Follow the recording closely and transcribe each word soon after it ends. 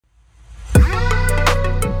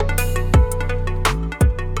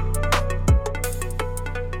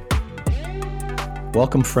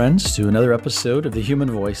Welcome, friends, to another episode of The Human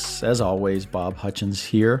Voice. As always, Bob Hutchins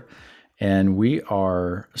here, and we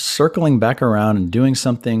are circling back around and doing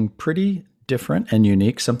something pretty different and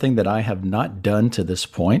unique, something that I have not done to this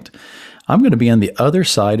point. I'm going to be on the other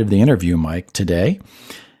side of the interview mic today.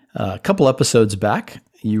 A couple episodes back,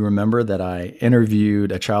 you remember that I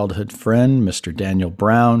interviewed a childhood friend, Mr. Daniel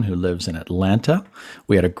Brown, who lives in Atlanta.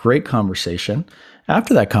 We had a great conversation.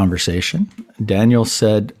 After that conversation, Daniel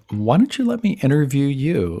said, "Why don't you let me interview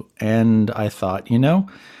you?" And I thought,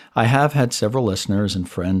 I have had several listeners and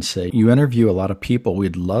friends say, "You interview a lot of people.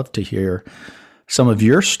 We'd love to hear some of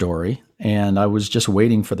your story." And I was just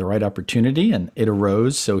waiting for the right opportunity, and it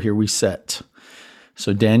arose. So here we sit.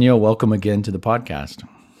 So Daniel, welcome again to the podcast.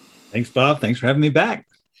 Thanks, Bob. Thanks for having me back.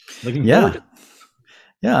 Looking forward.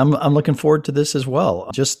 Yeah, I'm looking forward to this as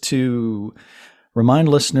well. Just to remind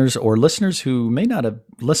listeners or listeners who may not have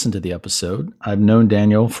listened to the episode, I've known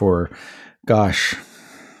Daniel for,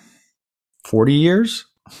 40 years?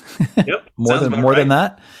 Yep. more than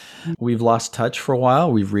that. We've lost touch for a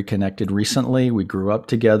while. We've reconnected recently. We grew up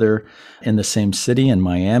together in the same city in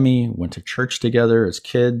Miami, went to church together as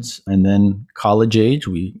kids, and then college age,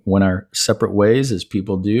 we went our separate ways as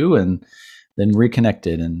people do, and then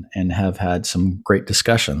reconnected and have had some great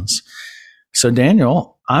discussions. So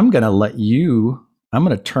Daniel, I'm going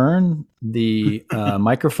to turn the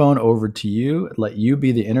microphone over to you, let you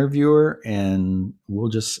be the interviewer, and we'll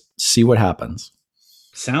just see what happens.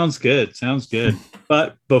 Sounds good.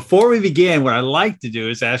 But before we begin, what I like to do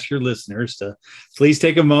is ask your listeners to please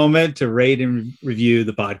take a moment to rate and review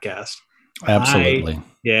the podcast. Absolutely.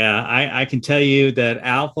 I can tell you that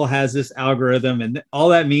Apple has this algorithm, and all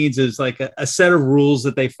that means is like a set of rules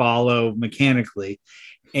that they follow mechanically.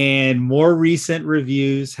 And more recent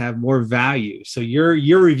reviews have more value. So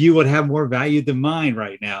your review would have more value than mine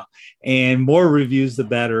right now. And more reviews, the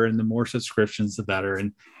better, and the more subscriptions, the better.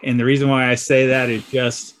 And the reason why I say that is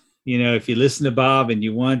just, if you listen to Bob and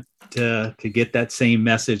you want to get that same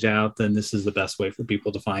message out, then this is the best way for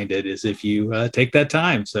people to find it, is if you take that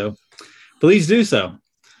time. So please do so.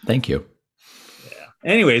 Thank you. Yeah.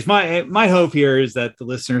 Anyways, my hope here is that the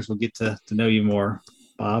listeners will get to know you more,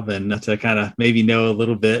 Bob, and to kind of maybe know a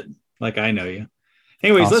little bit like I know you.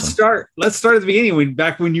 Anyways, awesome. Let's start at the beginning.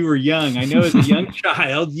 Back when you were young, I know as a young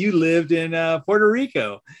child, you lived in Puerto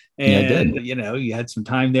Rico, and yeah, I did. You had some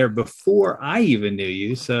time there before I even knew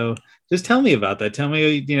you. So just tell me about that. Tell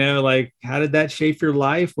me, how did that shape your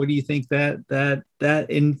life? What do you think that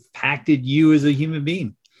impacted you as a human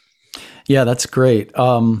being? Yeah, that's great.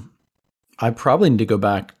 I probably need to go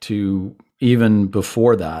back to even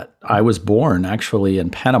before that. I was born actually in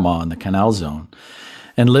Panama in the Canal Zone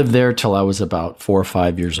and lived there till I was about 4 or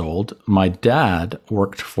 5 years old. My dad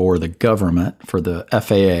worked for the government, for the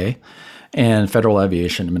FAA and Federal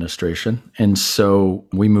Aviation Administration. And so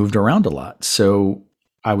we moved around a lot. So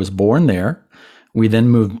I was born there. We then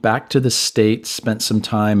moved back to the States, spent some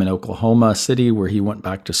time in Oklahoma City where he went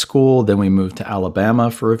back to school. Then we moved to Alabama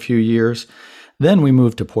for a few years. Then we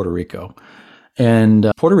moved to Puerto Rico.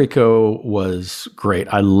 And Puerto Rico was great.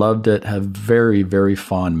 I loved it, have very, very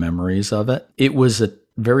fond memories of it. It was a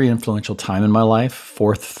very influential time in my life,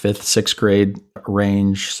 4th, 5th, 6th grade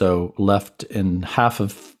range. So left in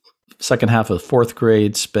second half of 4th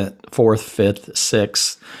grade, spent 4th, 5th,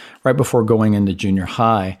 6th, right before going into junior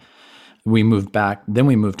high. We moved back. Then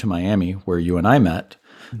we moved to Miami where you and I met.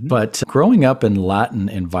 Mm-hmm. But growing up in Latin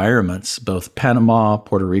environments, both Panama,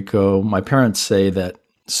 Puerto Rico, my parents say that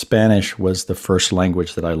Spanish was the first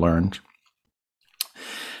language that I learned.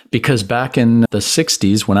 Because back in the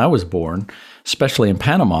 60s, when I was born, especially in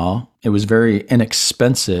Panama, it was very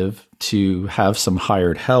inexpensive to have some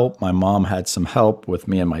hired help. My mom had some help with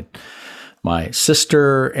me and my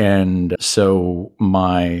sister. And so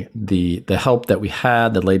the help that we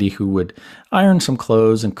had, the lady who would iron some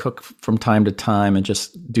clothes and cook from time to time and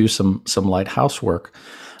just do some light housework,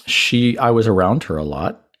 I was around her a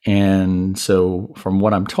lot. And so from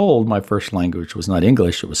what I'm told, my first language was not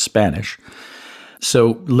English, it was Spanish.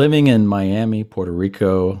 So living in Miami, Puerto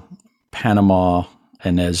Rico, Panama,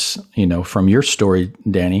 and as you know, from your story,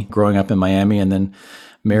 Danny, growing up in Miami and then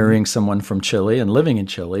marrying someone from Chile and living in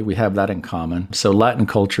Chile, we have that in common. So Latin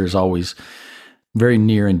culture is always very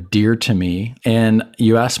near and dear to me. And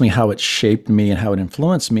you asked me how it shaped me and how it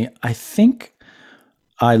influenced me. I think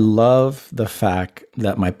I love the fact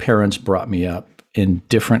that my parents brought me up in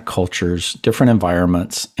different cultures, different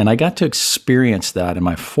environments. And I got to experience that in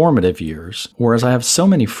my formative years. Whereas I have so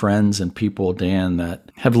many friends and people, Dan,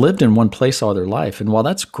 that have lived in one place all their life. And while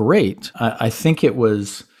that's great, I think it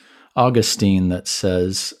was Augustine that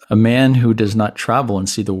says, a man who does not travel and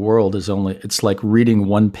see the world it's like reading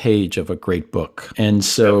one page of a great book. And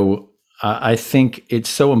so I think it's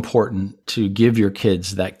so important to give your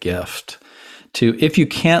kids that gift to, if you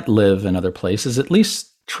can't live in other places, at least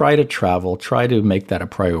try to travel, try to make that a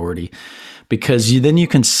priority, because then you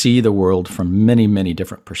can see the world from many, many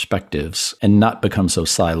different perspectives and not become so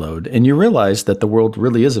siloed. And you realize that the world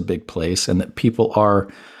really is a big place and that people are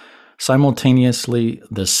simultaneously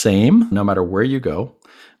the same, no matter where you go.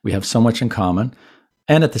 We have so much in common.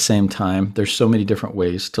 And at the same time, there's so many different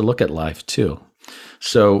ways to look at life too.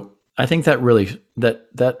 So I think that really,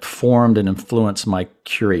 that formed and influenced my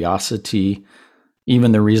curiosity.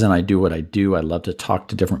 Even the reason I do what I do, I love to talk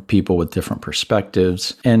to different people with different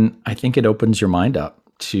perspectives. And I think it opens your mind up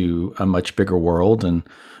to a much bigger world and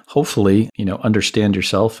hopefully, understand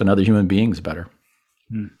yourself and other human beings better.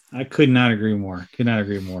 I could not agree more.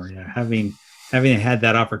 Yeah. Having had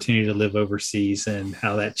that opportunity to live overseas and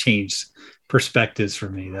how that changed perspectives for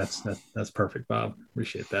me. That's perfect, Bob.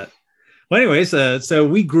 Appreciate that. Well, anyways, so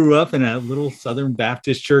we grew up in a little Southern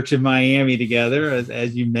Baptist church in Miami together,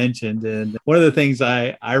 as you mentioned. And one of the things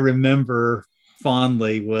I remember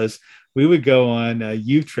fondly was we would go on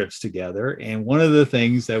youth trips together. And one of the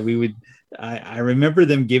things that I remember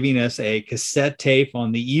them giving us a cassette tape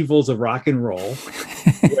on the evils of rock and roll,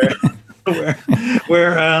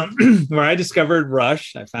 where I discovered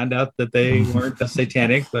Rush. I found out that they weren't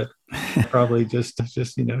satanic, but probably just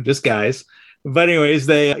guys. But anyways,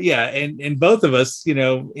 and both of us,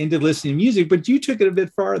 into listening to music, but you took it a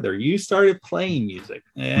bit farther. You started playing music.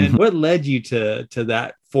 And what led you to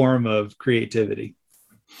that form of creativity?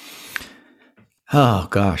 Oh,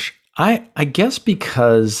 gosh. I guess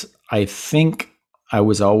because I think I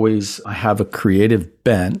have a creative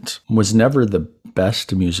bent, was never the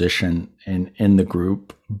best musician in the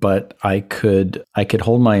group, but I could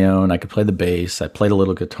hold my own. I could play the bass. I played a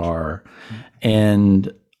little guitar.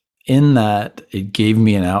 And in that, it gave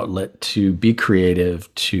me an outlet to be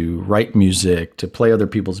creative, to write music, to play other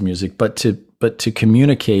people's music, but to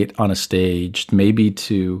communicate on a stage, maybe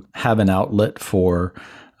to have an outlet for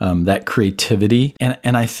that creativity.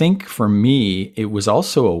 And I think for me, it was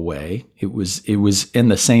also a way, it was in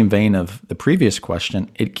the same vein of the previous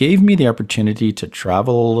question. It gave me the opportunity to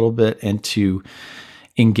travel a little bit and to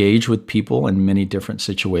engage with people in many different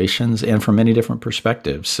situations and from many different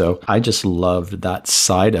perspectives. So I just loved that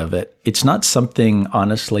side of it. It's not something,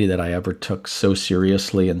 honestly, that I ever took so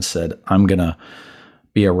seriously and said, I'm going to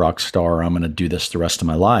be a rock star, I'm going to do this the rest of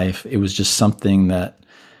my life. It was just something that,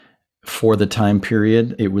 for the time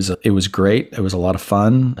period, it was great. It was a lot of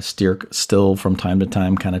fun. I still from time to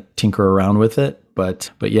time kind of tinker around with it.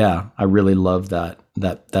 But yeah, I really love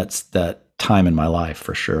that's that time in my life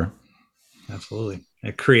for sure. Absolutely.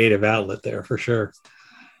 A creative outlet there for sure.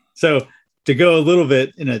 So to go a little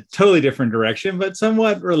bit in a totally different direction, but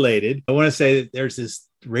somewhat related, I want to say that there's this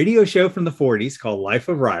radio show from the 40s called Life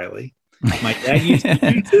of Riley. My dad used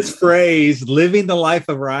to use this phrase, living the life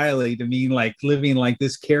of Riley, to mean like living like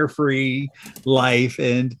this carefree life.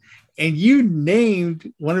 And you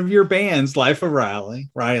named one of your bands Life of Riley.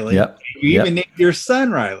 Yep. You even named your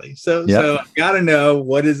son Riley. So I've got to know,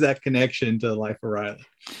 what is that connection to Life of Riley?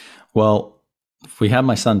 Well, we had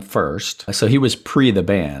my son first. So he was pre the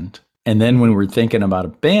band. And then when we were thinking about a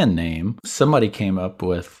band name, somebody came up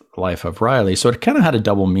with Life of Riley. So it kind of had a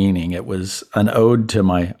double meaning. It was an ode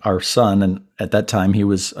to our son. And at that time, he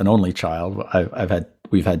was an only child.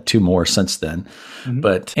 We've had two more since then.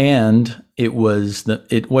 Mm-hmm. And it was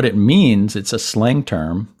what it means. It's a slang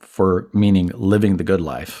term for meaning living the good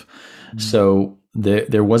life. Mm-hmm. So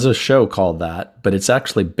there was a show called that, but it's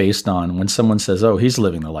actually based on when someone says, oh, he's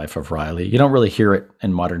living the life of Riley. You don't really hear it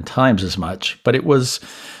in modern times as much, but it was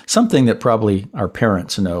something that probably our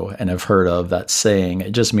parents know and have heard of, that saying.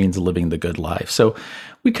 It just means living the good life. So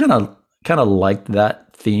we kind of liked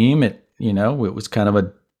that theme. It was kind of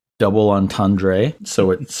a double entendre,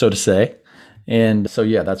 so to say. And so,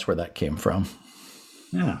 yeah, that's where that came from.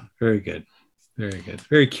 Yeah, very good. Very good.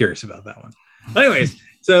 Very curious about that one. Anyways,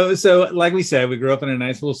 so like we said, we grew up in a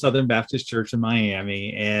nice little Southern Baptist church in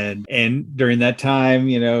Miami. And during that time,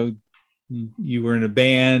 you were in a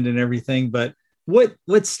band and everything. But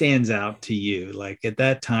what stands out to you? Like at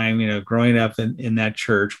that time, growing up in that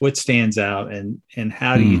church, what stands out and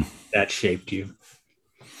how do you think that shaped you?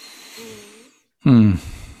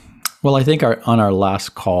 Well, I think on our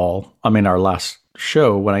last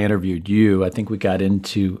show, when I interviewed you, I think we got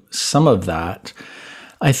into some of that.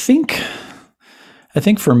 I think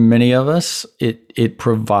for many of us, it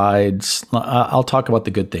provides, I'll talk about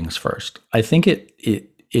the good things first. I think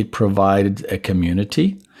it provides a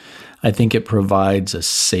community. I think it provides a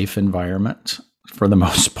safe environment for the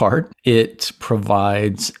most part. It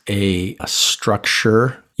provides a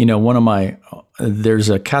structure. There's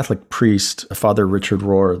a Catholic priest, Father Richard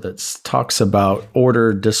Rohr, that talks about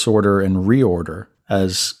order, disorder, and reorder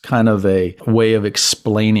as kind of a way of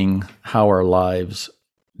explaining how our lives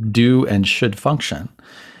do and should function.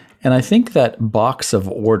 And I think that box of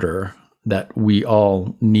order that we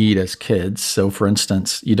all need as kids. So for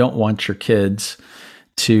instance, you don't want your kids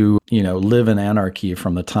to, live in anarchy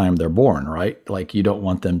from the time they're born, right? Like you don't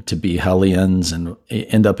want them to be hellions and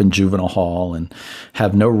end up in juvenile hall and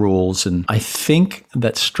have no rules. And I think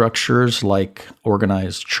that structures like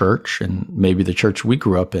organized church and maybe the church we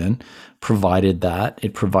grew up in provided that.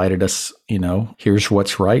 It provided us, here's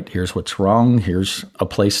what's right, here's what's wrong, here's a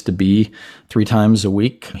place to be 3 times a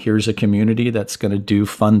week, here's a community that's going to do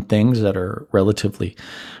fun things that are relatively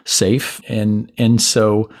safe. And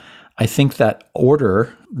so I think that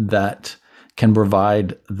order that can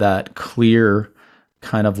provide that clear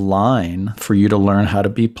kind of line for you to learn how to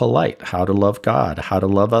be polite, how to love God, how to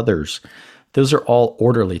love others. Those are all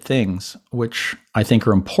orderly things, which I think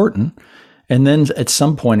are important. And then at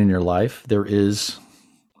some point in your life, there is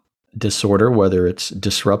disorder, whether it's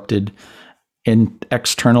disrupted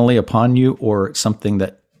externally upon you or it's something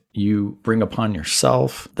that you bring upon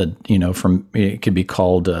yourself that, it could be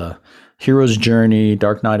called hero's journey,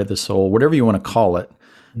 dark night of the soul, whatever you want to call it.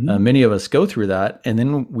 Many of us go through that. And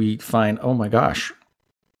then we find, oh my gosh,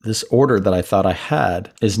 this order that I thought I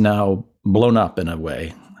had is now blown up in a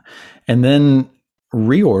way. And then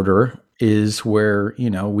reorder is where,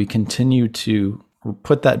 we continue to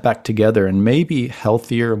put that back together in maybe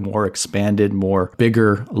healthier, more expanded, more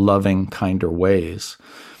bigger, loving, kinder ways.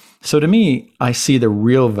 So to me, I see the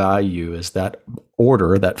real value is that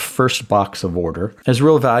order, that first box of order, is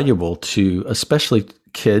real valuable to especially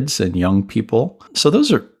kids and young people. So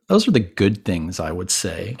those are the good things I would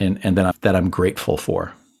say, and that I'm grateful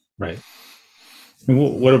for. Right.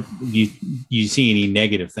 What do you see any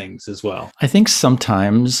negative things as well? I think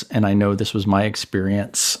sometimes, and I know this was my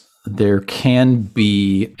experience, there can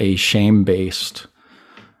be a shame-based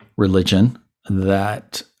religion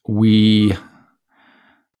that we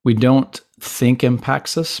don't think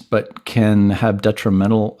impacts us, but can have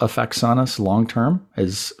detrimental effects on us long-term,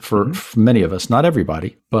 as for many of us, not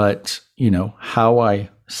everybody, but, how I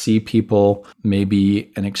see people,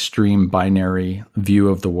 maybe an extreme binary view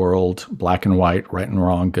of the world, black and white, right and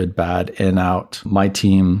wrong, good, bad, in, out, my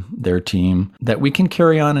team, their team, that we can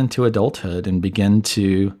carry on into adulthood and begin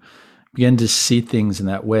to see things in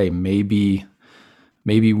that way. Maybe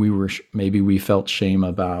we felt shame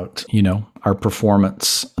about, our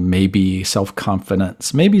performance, maybe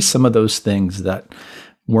self-confidence, maybe some of those things that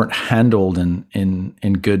weren't handled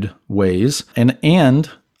in good ways. And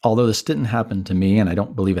although this didn't happen to me, and I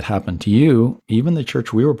don't believe it happened to you, even the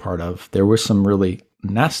church we were part of, there was some really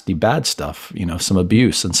nasty, bad stuff, some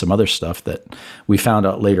abuse and some other stuff that we found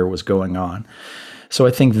out later was going on. So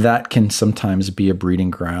I think that can sometimes be a breeding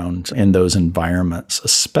ground in those environments,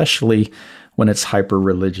 especially when it's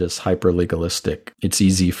hyper-religious, hyper-legalistic. It's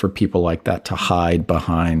easy for people like that to hide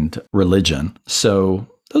behind religion. So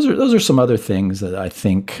those are some other things that I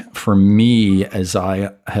think for me, as I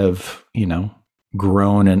have,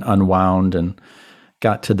 grown and unwound and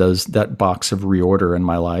got to that box of reorder in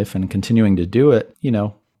my life and continuing to do it,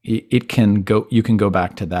 it can go, you can go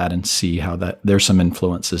back to that and see how that there's some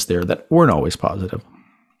influences there that weren't always positive.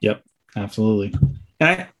 Yep, absolutely.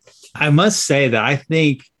 And I must say that I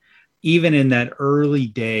think even in that early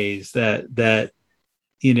days that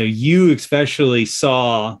you especially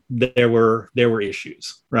saw that there were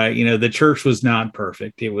issues, right? The church was not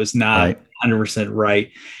perfect. It was not 100%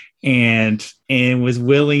 right. And was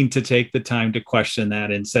willing to take the time to question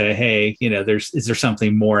that and say, hey, is there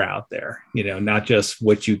something more out there? Not just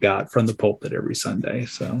what you got from the pulpit every Sunday.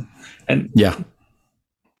 So, and yeah.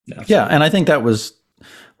 And I think that was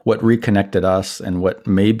what reconnected us and what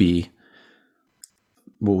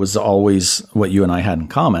was always what you and I had in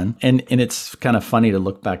common. And it's kind of funny to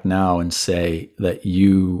look back now and say that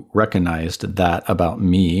you recognized that about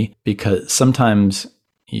me, because sometimes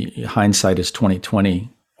hindsight is 20/20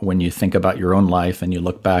 when you think about your own life and you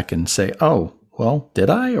look back and say, oh, well, did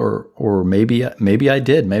I? Or maybe I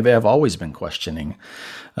did. Maybe I've always been questioning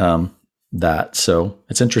that. So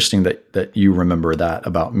it's interesting that you remember that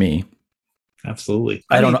about me. Absolutely.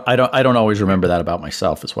 I don't always remember that about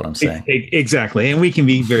myself, is what I'm saying. Exactly. And we can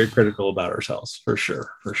be very critical about ourselves for sure.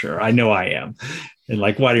 I know I am. And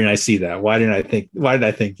like, why didn't I see that? Why did I think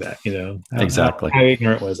that? Exactly. How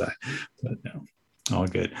ignorant was I? But no, all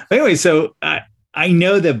good. Anyway, so I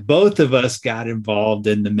know that both of us got involved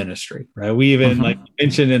in the ministry, right? We even like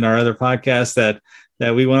mentioned in our other podcast that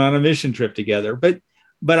we went on a mission trip together. But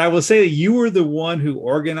I will say that you were the one who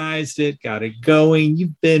organized it, got it going.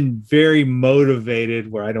 You've been very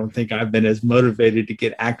motivated, where I don't think I've been as motivated to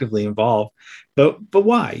get actively involved. But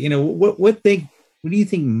why? What do you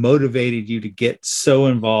think motivated you to get so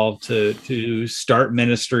involved, to start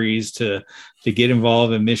ministries, to get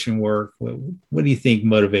involved in mission work? What do you think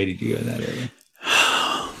motivated you in that area?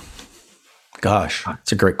 Gosh,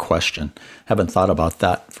 it's a great question. Haven't thought about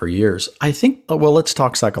that for years. I think, well, let's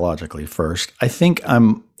talk psychologically first. I think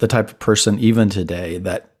I'm the type of person, even today,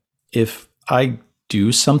 that if I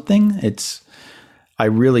do something, I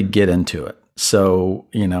really get into it. So,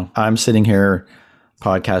 I'm sitting here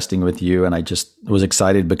podcasting with you, and I just was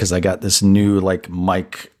excited because I got this new like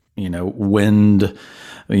mic, wind,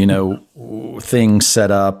 thing set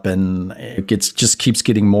up, and it just keeps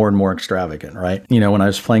getting more and more extravagant, right? When I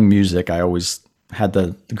was playing music, I always had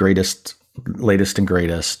the greatest, latest and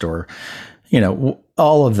greatest, or,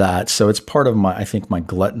 all of that. So it's part of I think my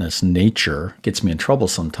gluttonous nature gets me in trouble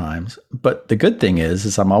sometimes. But the good thing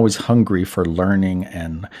is I'm always hungry for learning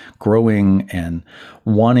and growing and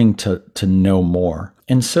wanting to know more.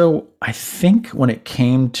 And so I think when it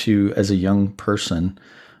came to, as a young person,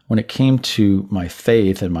 when it came to my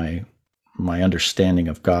faith and my understanding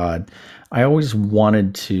of God, I always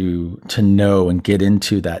wanted to know and get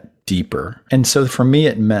into that deeper. And so for me,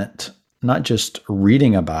 it meant not just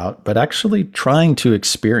reading about, but actually trying to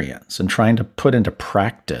experience and trying to put into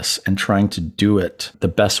practice and trying to do it the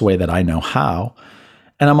best way that I know how.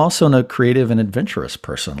 And I'm also a creative and adventurous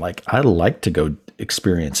person. Like, I like to go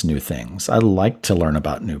experience new things. I like to learn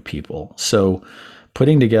about new people. So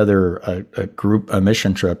putting together a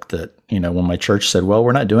mission trip that, when my church said, well,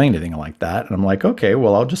 we're not doing anything like that. And I'm like, okay,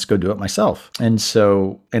 well, I'll just go do it myself. And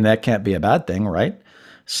that can't be a bad thing, right?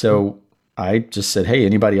 So I just said, hey,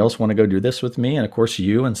 anybody else want to go do this with me? And of course,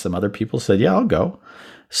 you and some other people said, yeah, I'll go.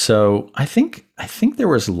 So I think there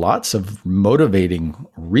was lots of motivating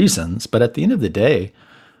reasons, but at the end of the day,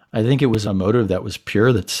 I think it was a motive that was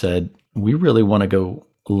pure, that said, we really want to go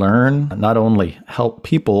learn, not only help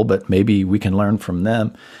people, but maybe we can learn from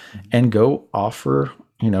them and go offer,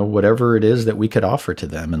 whatever it is that we could offer to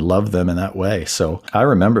them and love them in that way. So I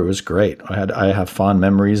remember it was great. I have fond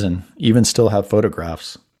memories and even still have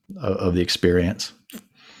photographs of the experience.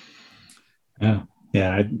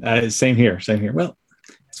 Yeah. Same here. Well,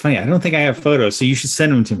 it's funny. I don't think I have photos, so you should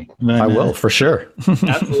send them to me. I will, for sure.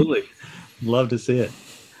 Absolutely. Love to see it.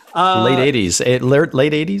 Late 80s,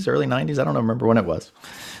 early 90s. I don't remember when it was.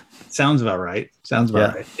 Sounds about right.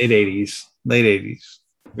 Right. Late 80s.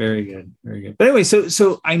 Very good. But anyway,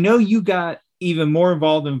 so I know you got even more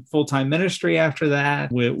involved in full-time ministry after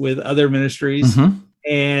that with other ministries. Mm-hmm.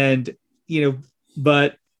 And,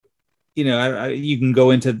 but, you can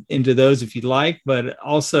go into those if you'd like, but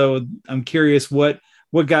also I'm curious what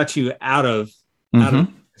got you out of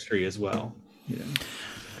ministry as well.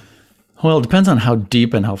 Well, it depends on how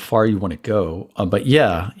deep and how far you want to go. But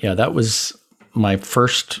yeah, that was my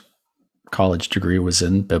first college degree was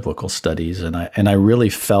in biblical studies. And I really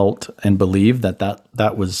felt and believed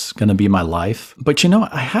that was going to be my life. But,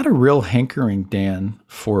 I had a real hankering, Dan,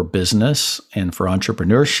 for business and for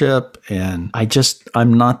entrepreneurship. And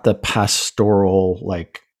I'm not the pastoral,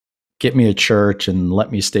 like, get me a church and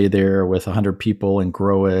let me stay there with 100 people and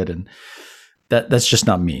grow it. And that's just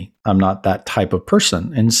not me. I'm not that type of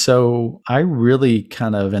person. And so I really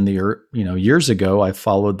kind of years ago, I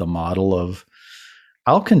followed the model of,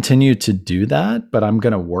 I'll continue to do that, but I'm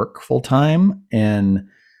going to work full time and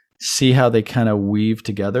see how they kind of weave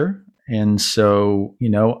together. And so,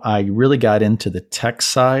 I really got into the tech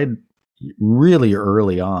side really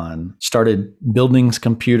early on, started building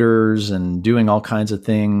computers and doing all kinds of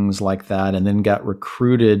things like that. And then got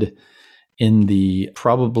recruited in the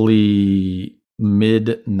probably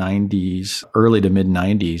mid 90s, early to mid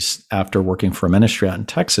 90s, after working for a ministry out in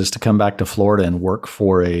Texas, to come back to Florida and work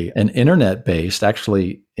for an internet-based,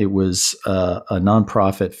 actually it was a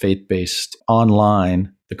nonprofit, faith-based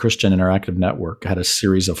online, the Christian Interactive Network had a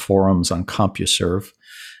series of forums on CompuServe.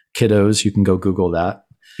 Kiddos, you can go Google that.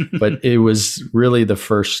 But it was really the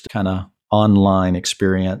first kind of online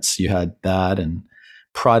experience. You had that, and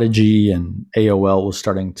Prodigy and AOL was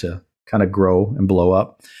starting to kind of grow and blow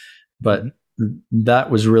up. But that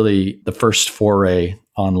was really the first foray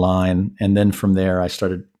online. And then from there,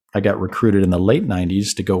 I got recruited in the late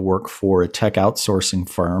 90s to go work for a tech outsourcing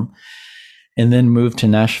firm, and then moved to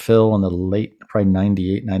Nashville in the late, probably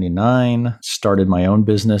 98, 99, started my own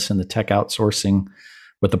business in the tech outsourcing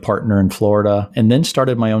with a partner in Florida, and then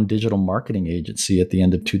started my own digital marketing agency at the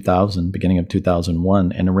end of 2000, beginning of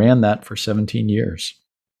 2001, and ran that for 17 years.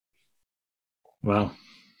 Wow.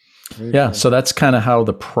 Very Yeah, cool. so that's kind of how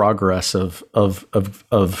the progress of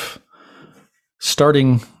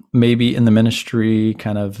starting maybe in the ministry,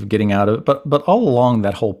 kind of getting out of it, but all along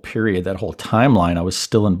that whole period, that whole timeline, I was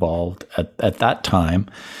still involved at that time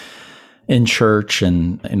in church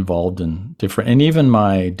and involved in different, and even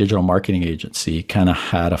my digital marketing agency kind of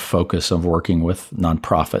had a focus of working with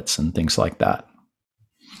nonprofits and things like that.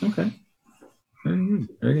 Okay. Very good.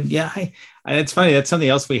 Very good. Yeah. It's funny. That's something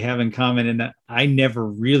else we have in common, in that I never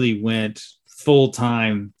really went full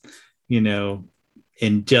time, in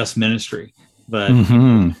just ministry, but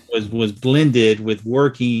was blended with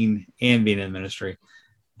working and being in ministry.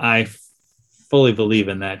 I fully believe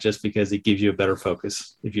in that, just because it gives you a better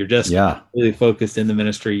focus. If you're just really focused in the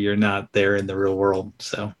ministry, you're not there in the real world.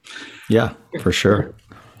 So yeah, for sure.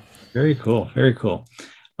 Very cool. Very cool.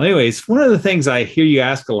 Well, anyways, one of the things I hear you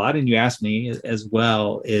ask a lot, and you ask me as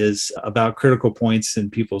well, is about critical points in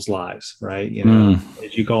people's lives, right?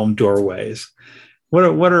 As you call them, doorways. What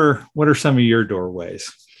are some of your doorways?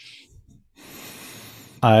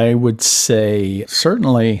 I would say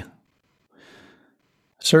certainly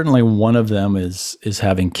one of them is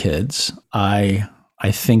having kids. I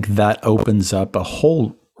think that opens up a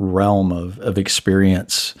whole realm of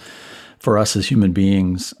experience for us as human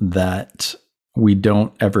beings that we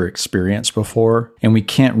don't ever experience before, and we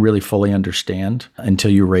can't really fully understand until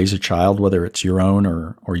you raise a child, whether it's your own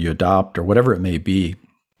or you adopt or whatever it may be.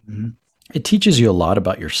 Mm-hmm. It teaches you a lot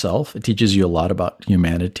about yourself. It teaches you a lot about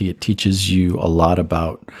humanity. It teaches you a lot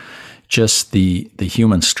about just the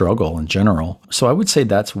human struggle in general. So I would say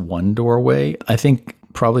that's one doorway. I think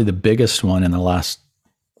probably the biggest one in the last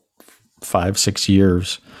 5-6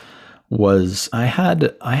 years was I had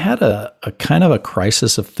a kind of a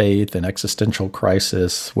crisis of faith, an existential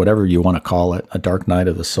crisis, whatever you want to call it, a dark night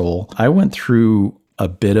of the soul. I went through a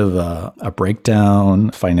bit of a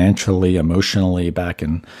breakdown financially, emotionally back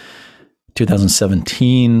in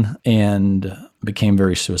 2017, and became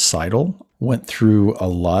very suicidal. Went through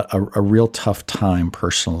a real tough time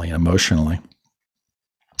personally and emotionally.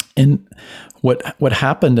 And what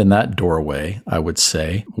happened in that doorway, I would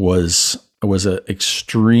say, was an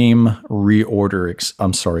extreme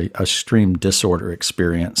extreme disorder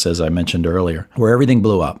experience, as I mentioned earlier, where everything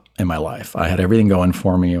blew up in my life. I had everything going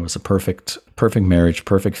for me. It was a perfect marriage,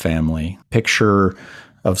 perfect family, picture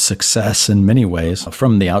of success in many ways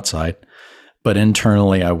from the outside. But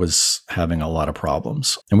internally, I was having a lot of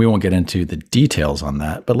problems. And we won't get into the details on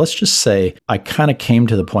that. But let's just say I kind of came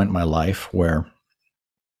to the point in my life where,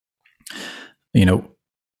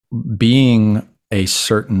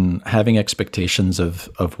 having expectations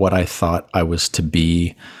of what I thought I was to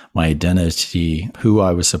be, my identity, who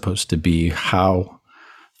I was supposed to be, how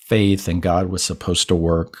faith and God was supposed to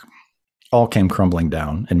work, all came crumbling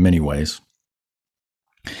down in many ways.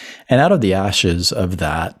 And out of the ashes of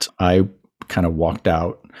that, I kind of walked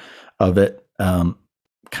out of it,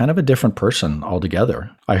 kind of a different person altogether.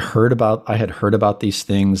 I had heard about these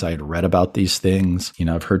things. I had read about these things.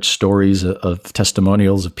 I've heard stories of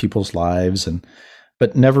testimonials of people's lives,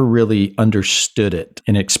 but never really understood it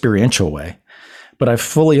in an experiential way. But I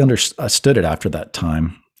fully understood it after that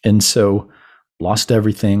time. And so lost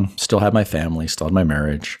everything, still had my family, still had my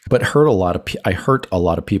marriage, but I hurt a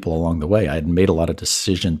lot of people along the way. I had made a lot of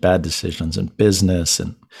bad decisions in business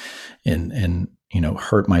and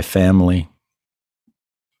hurt my family.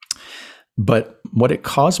 But what it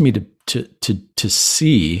caused me to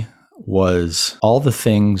see was all the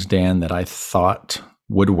things, Dan, that I thought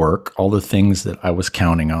would work, all the things that I was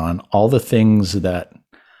counting on, all the things that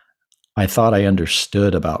I thought I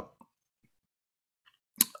understood about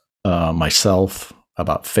myself,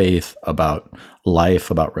 about faith, about life,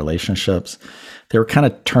 about relationships. They were kind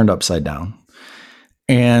of turned upside down.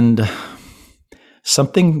 And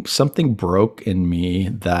something broke in me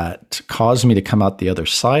that caused me to come out the other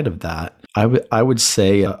side of that. I would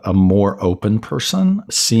say a more open person,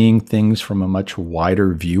 seeing things from a much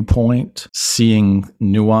wider viewpoint, seeing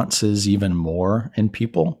nuances even more in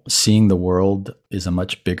people, seeing the world is a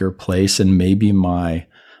much bigger place, and maybe my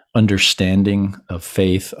understanding of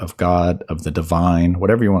faith, of God, of the divine,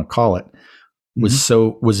 whatever you want to call it,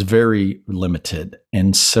 was very limited.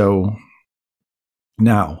 And so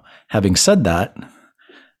now, having said that,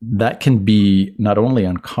 that can be not only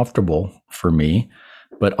uncomfortable for me,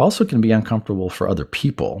 but also can be uncomfortable for other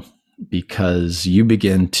people, because you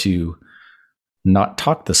begin to not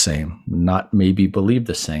talk the same, not maybe believe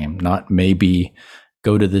the same, not maybe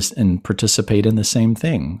go to this and participate in the same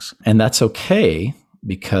things. And that's okay,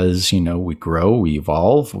 because, we grow, we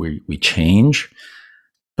evolve, we change,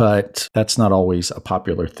 but that's not always a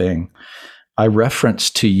popular thing. I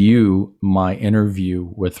referenced to you my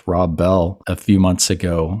interview with Rob Bell a few months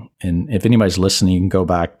ago. And if anybody's listening, you can go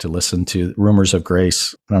back to listen to Rumors of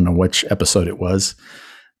Grace. I don't know which episode it was,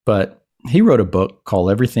 but he wrote a book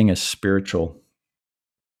called Everything is Spiritual.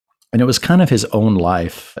 And it was kind of his own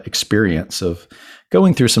life experience of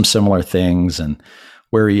going through some similar things and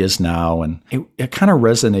where he is now. And it kind of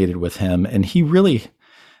resonated with him. And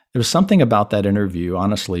there was something about that interview,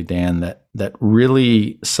 honestly, Dan, that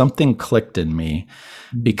really something clicked in me,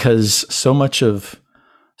 because so much of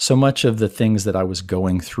the things that I was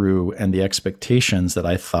going through and the expectations that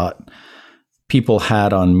I thought people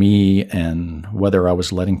had on me, and whether I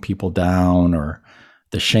was letting people down or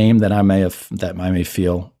the shame that I may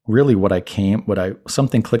feel, really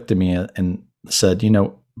something clicked in me and said,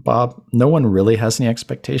 Bob, no one really has any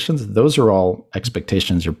expectations. Those are all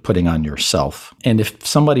expectations you're putting on yourself. And if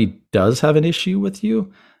somebody does have an issue with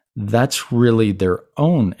you, that's really their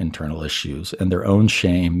own internal issues and their own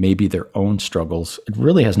shame, maybe their own struggles. It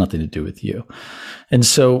really has nothing to do with you. And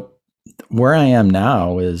so where I am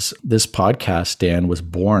now is this podcast, Dan, was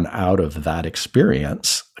born out of that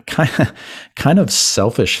experience, kind of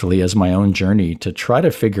selfishly as my own journey to try to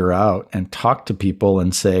figure out and talk to people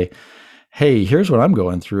and say, hey, here's what I'm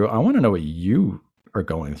going through. I want to know what you are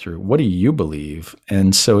going through. What do you believe?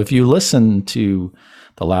 And so if you listen to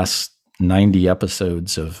the last 90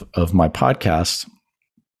 episodes of my podcast,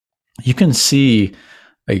 you can see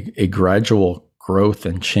a gradual growth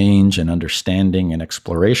and change and understanding and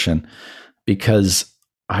exploration, because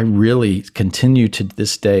I really continue to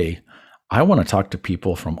this day. I want to talk to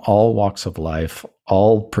people from all walks of life,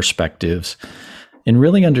 all perspectives, and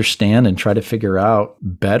really understand and try to figure out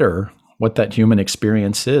better what that human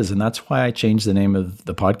experience is. And that's why I changed the name of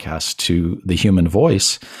the podcast to The Human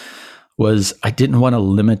Voice. Was I didn't want to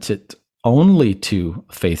limit it only to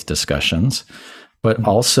faith discussions, but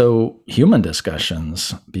also human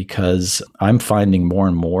discussions, because I'm finding more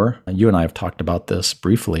and more, and you and I have talked about this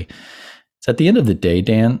briefly, it's at the end of the day,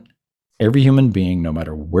 Dan, every human being, no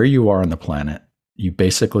matter where you are on the planet, we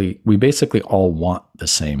basically all want the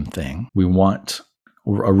same thing. We want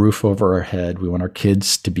a roof over our head. We want our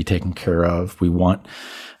kids to be taken care of. We want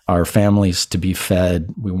our families to be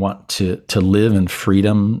fed. We want to live in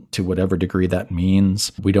freedom to whatever degree that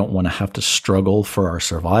means. We don't want to have to struggle for our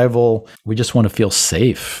survival. We just want to feel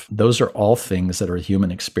safe. Those are all things that are a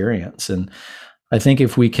human experience. And I think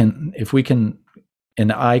if we can,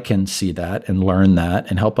 and I can see that and learn that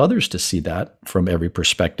and help others to see that from every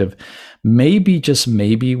perspective, maybe, just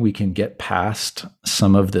maybe, we can get past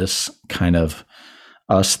some of this kind of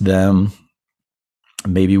us, them.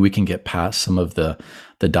 Maybe we can get past some of the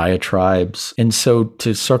diatribes. And so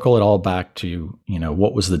to circle it all back to,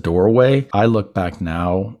 what was the doorway? I look back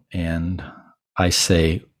now and I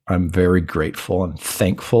say, I'm very grateful and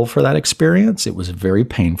thankful for that experience. It was very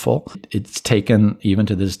painful. It's taken, even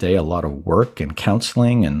to this day, a lot of work and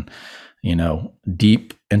counseling and,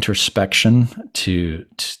 deep introspection to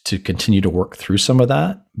continue to work through some of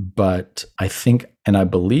that. But I think, and I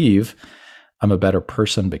believe, I'm a better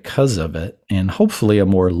person because of it, and hopefully a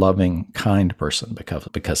more loving, kind person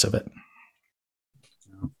because of it.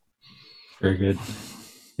 Very good.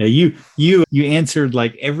 Yeah, you answered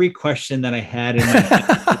like every question that I had in my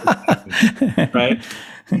head, right?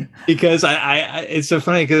 Because I it's so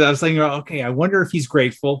funny because I was thinking, okay, I wonder if he's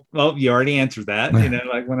grateful. Well, you already answered that,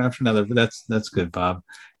 like one after another. But that's good, Bob.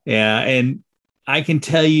 Yeah, and I can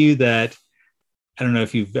tell you that. I don't know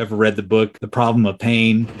if you've ever read the book, The Problem of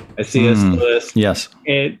Pain by C.S. Lewis. Yes.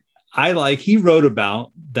 And he wrote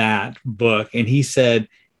about that book. And he said,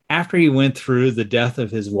 after he went through the death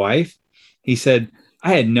of his wife, he said,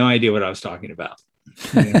 I had no idea what I was talking about.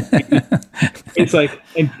 It's like,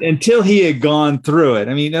 until he had gone through it.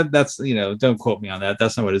 I mean, that's, don't quote me on that.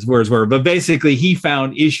 That's not what his words were. But basically, he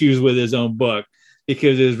found issues with his own book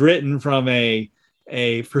because it was written from a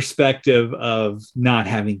perspective of not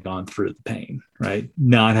having gone through the pain, right?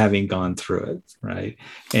 Not having gone through it, right?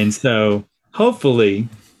 And so hopefully,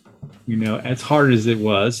 as hard as it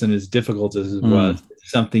was and as difficult as it was, it's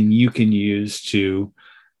something you can use to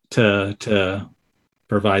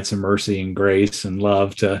provide some mercy and grace and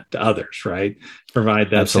love to others, right? Provide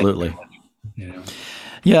that. Absolutely.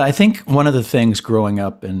 Yeah, I think one of the things growing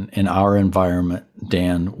up in our environment,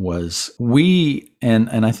 Dan, was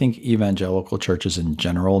and I think evangelical churches in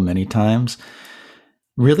general, many times,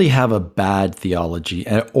 really have a bad theology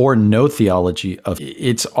or no theology of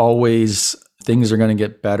it's always things are going to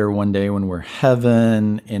get better one day when we're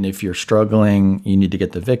heaven. And if you're struggling, you need to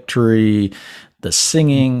get the victory. The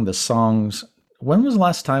singing, the songs when was the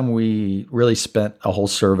last time we really spent a whole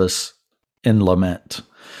service in lament?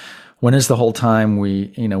 When is the whole time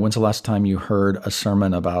when's the last time you heard a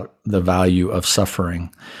sermon about the value of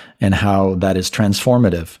suffering and how that is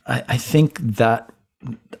transformative? I think that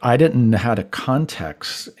I didn't have a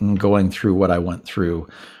context in going through what I went through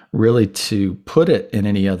really to put it in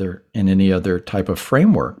any other type of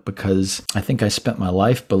framework, because I think I spent my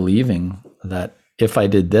life believing that if I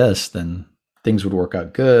did this, then things would work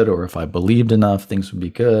out good, or if I believed enough, things would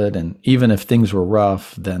be good. And even if things were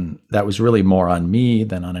rough, then that was really more on me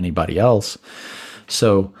than on anybody else.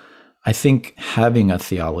 So I think having a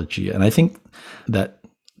theology, and I think that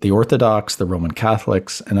the Orthodox, the Roman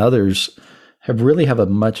Catholics, and others have a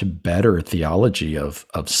much better theology of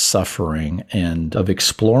suffering and of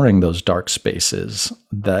exploring those dark spaces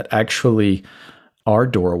that actually are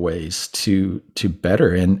doorways to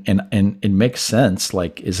better, and it makes sense.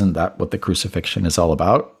 Like, isn't that what the crucifixion is all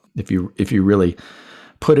about? If you really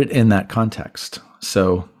put it in that context.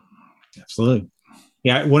 So, absolutely,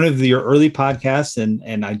 yeah. One of your early podcasts,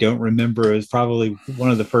 and I don't remember, it was probably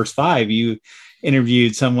one of the first 5. You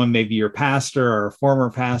interviewed someone, maybe your pastor or a former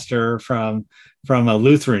pastor from a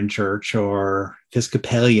Lutheran church or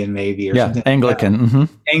Episcopalian, maybe, or something. Anglican.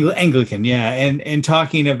 Like Anglican, yeah. And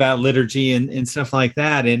talking about liturgy and stuff like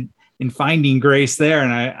that, and finding grace there.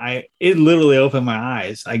 And it literally opened my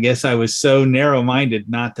eyes. I guess I was so narrow-minded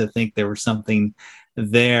not to think there was something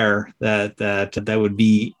there that would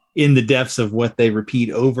be in the depths of what they repeat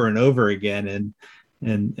over and over again,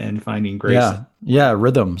 and finding grace. Yeah,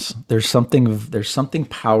 rhythms. There's something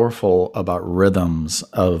powerful about rhythms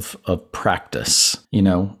of practice.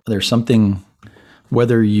 There's something,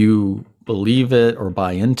 whether you believe it or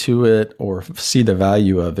buy into it or see the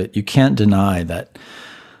value of it, you can't deny that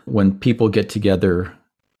when people get together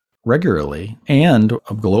regularly and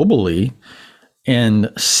globally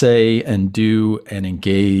and say and do and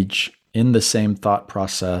engage in the same thought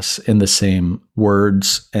process, in the same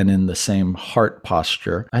words, and in the same heart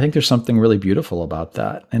posture, I think there's something really beautiful about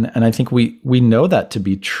that. And I think we know that to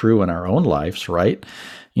be true in our own lives, right?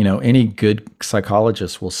 Any good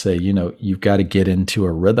psychologist will say, you've got to get into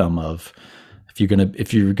a rhythm of,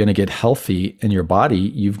 if you're gonna get healthy in your body,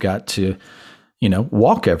 you've got to,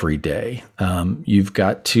 walk every day. You've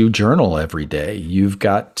got to journal every day. You've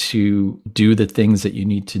got to do the things that you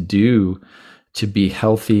need to do to be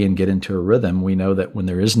healthy and get into a rhythm. We know that when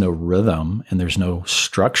there is no rhythm and there's no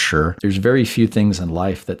structure, there's very few things in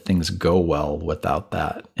life that things go well without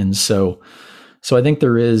that. And so I think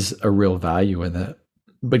there is a real value in it.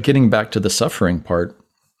 But getting back to the suffering part,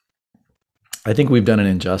 I think we've done an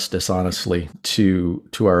injustice, honestly, to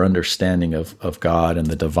our understanding of God and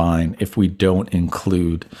the divine if we don't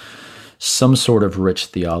include some sort of rich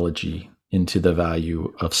theology into the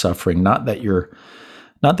value of suffering. Not that you're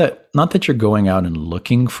going out and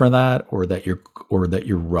looking for that, or that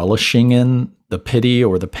you're relishing in the pity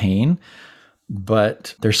or the pain,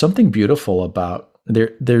 but there's something beautiful about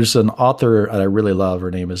there's an author that I really love.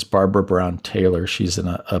 Her name is Barbara Brown Taylor. She's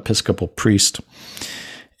an Episcopal priest,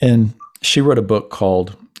 and she wrote a book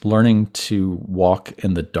called Learning to Walk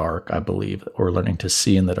in the Dark, I believe, or Learning to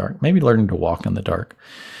See in the Dark, maybe Learning to Walk in the Dark.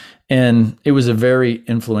 And it was a very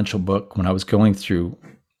influential book when I was going through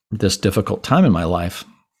this difficult time in my life.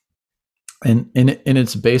 And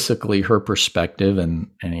it's basically her perspective, and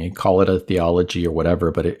you call it a theology or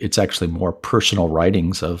whatever, but it's actually more personal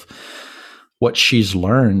writings of what she's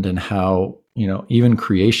learned, and how, even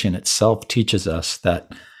creation itself teaches us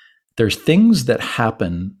that there's things that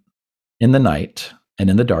happen in the night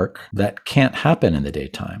and in the dark that can't happen in the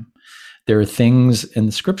daytime. There are things in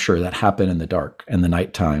the scripture that happen in the dark and the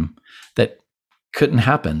nighttime that couldn't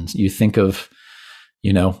happen. You think of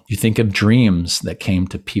dreams that came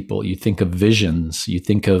to people. You think of visions. You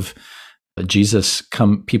think of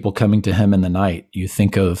people coming to him in the night. You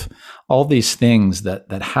think of all these things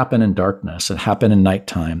that happen in darkness, that happen in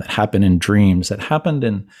nighttime, that happen in dreams, that happened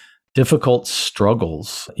in difficult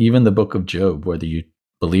struggles. Even the book of Job, whether you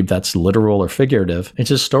believe that's literal or figurative,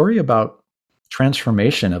 it's a story about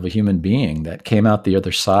transformation of a human being that came out the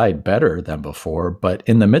other side better than before, but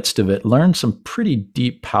in the midst of it learned some pretty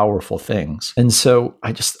deep, powerful things. And so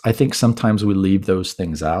I think sometimes we leave those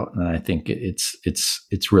things out, and I think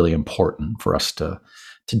it's really important for us to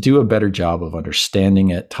do a better job of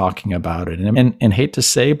understanding it, talking about it, and hate to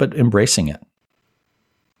say, but embracing it.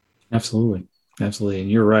 Absolutely,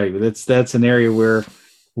 and you're right. That's an area where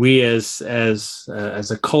we as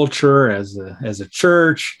a culture, as a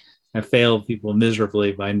church, have failed people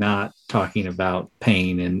miserably by not talking about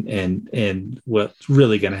pain and what's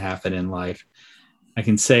really going to happen in life. I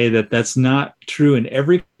can say that that's not true in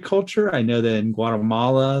every culture. I know that in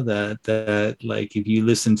Guatemala, that like if you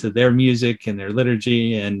listen to their music and their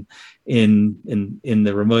liturgy, and in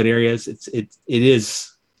the remote areas, it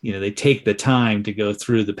is, they take the time to go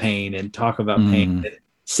through the pain and talk about pain, and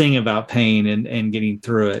sing about pain, and getting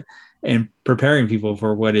through it, and preparing people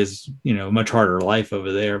for what is, a much harder life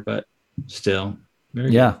over there, but still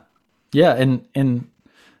very Yeah. good. Yeah. And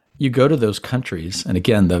you go to those countries, and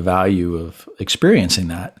again, the value of experiencing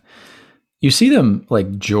that, you see them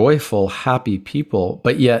like joyful, happy people,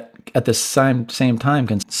 but yet at the same time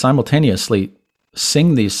can simultaneously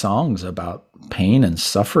sing these songs about pain and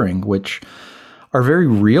suffering, which are very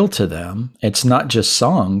real to them. It's not just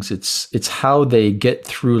songs, it's how they get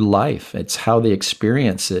through life. It's how they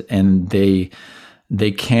experience it, and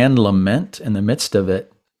they can lament in the midst of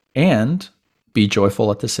it and be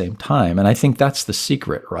joyful at the same time. And I think that's the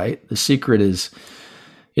secret, right? The secret is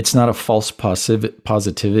it's not a false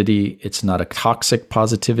positivity. It's not a toxic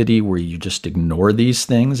positivity where you just ignore these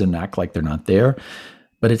things and act like they're not there.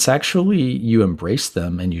 But it's actually you embrace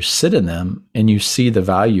them and you sit in them and you see the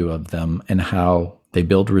value of them and how they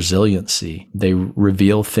build resiliency. They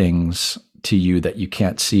reveal things to you that you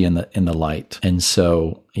can't see in the light. And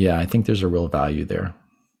so, yeah, I think there's a real value there.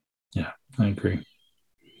 Yeah, I agree.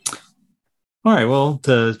 All right, well,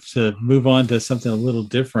 to move on to something a little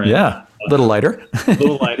different. Yeah, a little lighter. A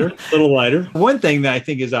little lighter. One thing that I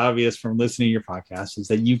think is obvious from listening to your podcast is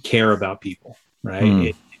that you care about people, right?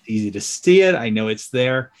 It's easy to see it. I know it's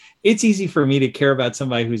there. It's easy for me to care about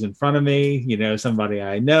somebody who's in front of me, somebody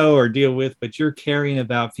I know or deal with, but you're caring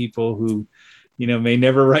about people who, may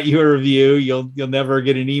never write you a review. You'll never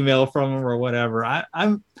get an email from them or whatever.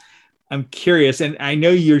 I'm curious. And I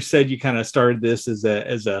know you said you kind of started this as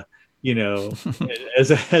a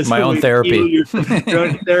as my own therapy, your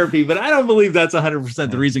own therapy, but I don't believe that's 100%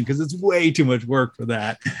 the reason, because it's way too much work for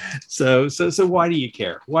that. So why do you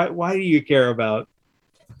care? Why do you care about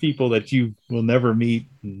people that you will never meet?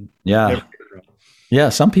 Yeah.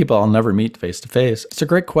 Some people I'll never meet face to face. It's a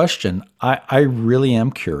great question. I really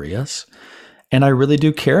am curious, and I really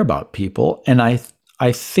do care about people. And I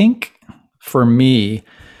think for me,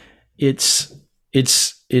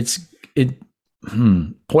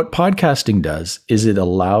 what podcasting does is it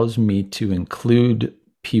allows me to include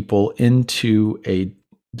people into a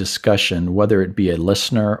discussion, whether it be a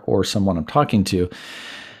listener or someone I'm talking to,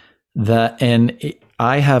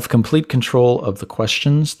 I have complete control of the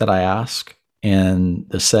questions that I ask and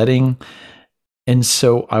the setting. And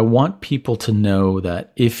so I want people to know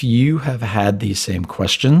that if you have had these same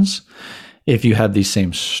questions, if you have these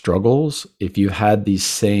same struggles, if you had these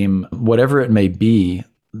same, whatever it may be,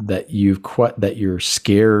 that you're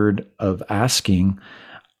scared of asking,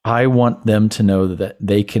 I want them to know that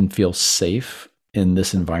they can feel safe in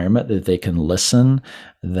this environment, that they can listen,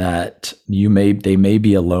 that they may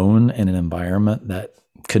be alone in an environment that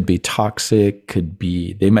could be toxic,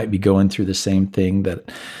 they might be going through the same thing that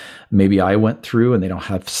maybe I went through, and they don't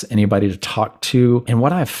have anybody to talk to. And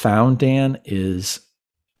what I've found, Dan, is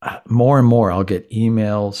more and more I'll get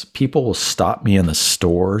emails. People will stop me in the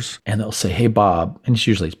stores and they'll say, "Hey, Bob," and it's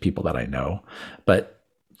usually people that I know, but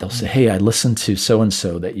they'll say, "Hey, I listened to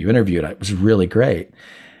so-and-so that you interviewed. It was really great."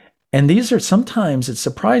 And these are sometimes, it's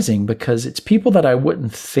surprising because it's people that I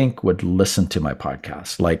wouldn't think would listen to my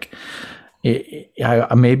podcast. Like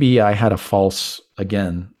maybe I had a false,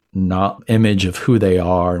 again, not image of who they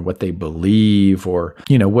are and what they believe, or,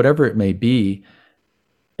 whatever it may be.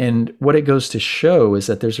 And what it goes to show is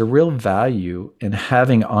that there's a real value in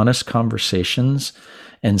having honest conversations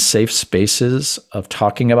and safe spaces of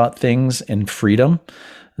talking about things in freedom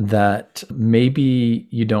that maybe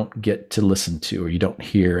you don't get to listen to or you don't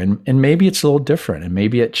hear. And maybe it's a little different, and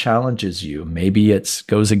maybe it challenges you. Maybe it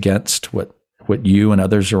goes against what you and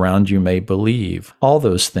others around you may believe. All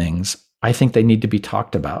those things, I think they need to be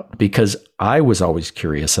talked about, because I was always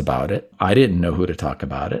curious about it. I didn't know who to talk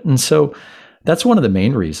about it. And so that's one of the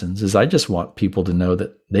main reasons, is I just want people to know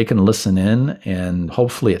that they can listen in, and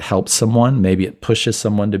hopefully it helps someone. Maybe it pushes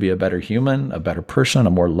someone to be a better human, a better person,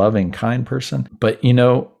 a more loving, kind person. But,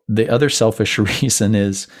 the other selfish reason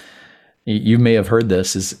is, you may have heard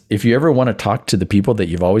this, is if you ever want to talk to the people that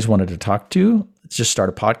you've always wanted to talk to, just start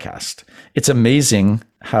a podcast. It's amazing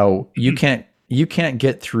how you can't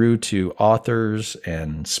get through to authors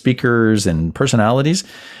and speakers and personalities.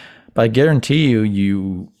 But I guarantee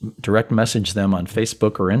you direct message them on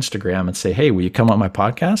Facebook or Instagram and say, "Hey, will you come on my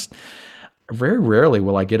podcast?" Very rarely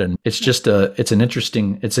will I get it's an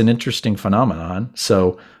interesting phenomenon.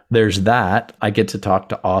 So there's that. I get to talk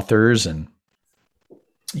to authors and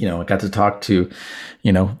I got to talk to,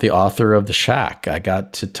 the author of The Shack. I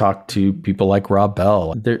got to talk to people like Rob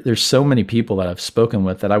Bell. There's so many people that I've spoken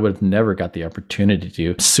with that I would have never got the opportunity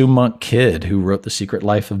to. Sue Monk Kidd, who wrote The Secret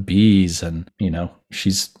Life of Bees, and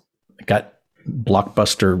she's got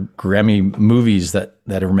blockbuster Grammy movies that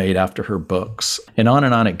are made after her books, and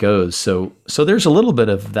on it goes. So there's a little bit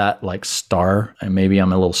of that, like, star, and maybe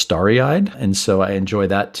I'm a little starry-eyed, and so I enjoy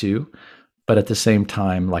that too. But at the same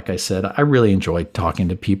time, like I said, I really enjoy talking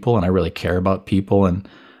to people, and I really care about people, and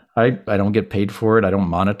I don't get paid for it. I don't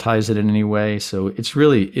monetize it in any way. So it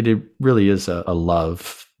really is a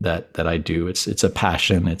love that I do. It's a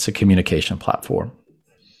passion. It's a communication platform.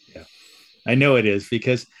 Yeah, I know it is,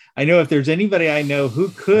 because I know if there's anybody I know who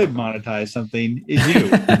could monetize something, is you,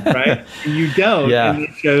 right? And you don't, yeah. And it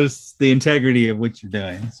shows the integrity of what you're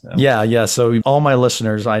doing. So. Yeah. So all my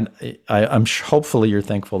listeners, I'm hopefully you're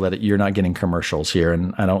thankful that you're not getting commercials here,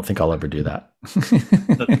 and I don't think I'll ever do that.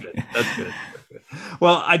 That's good.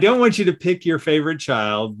 Well, I don't want you to pick your favorite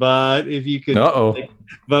child, but if you could,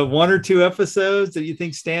 but one or two episodes that you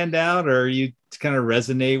think stand out or you kind of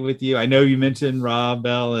resonate with you. I know you mentioned Rob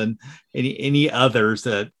Bell, and any others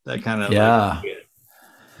that kind of, yeah.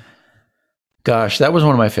 Gosh, that was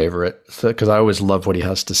one of my favorites, because I always love what he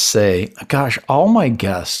has to say. Gosh, all my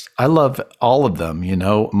guests, I love all of them.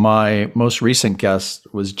 My most recent guest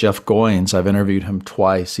was Jeff Goins. I've interviewed him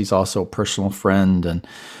twice. He's also a personal friend, and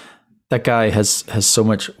that guy has so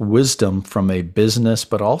much wisdom from a business,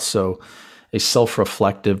 but also a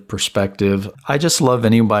self-reflective perspective. I just love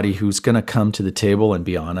anybody who's going to come to the table and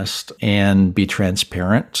be honest and be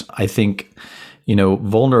transparent. I think,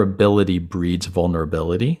 vulnerability breeds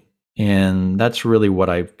vulnerability. And that's really what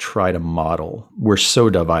I try to model. We're so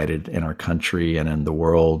divided in our country and in the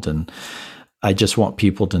world. And I just want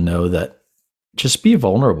people to know that just be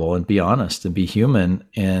vulnerable and be honest and be human.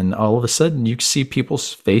 And all of a sudden you see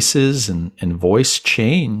people's faces and voice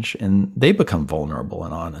change, and they become vulnerable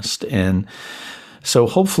and honest. And so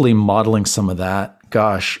hopefully modeling some of that.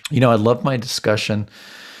 Gosh, I love my discussion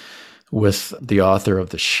with the author of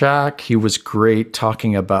The Shack. He was great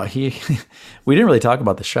talking about, we didn't really talk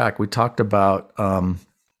about The Shack. We talked about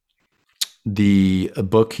the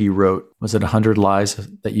book he wrote. Was it 100 Lies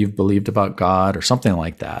That You've Believed About God or something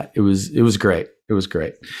like that? It was great. It was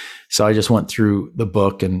great. So I just went through the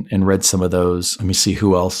book and read some of those. Let me see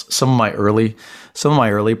who else. Some of my early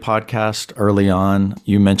podcast early on.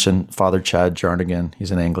 You mentioned Father Chad Jarnigan.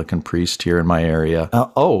 He's an Anglican priest here in my area.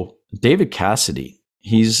 David Cassidy.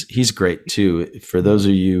 He's great too. For those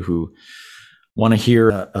of you who want to hear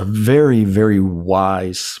a very, very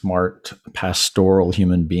wise, smart, pastoral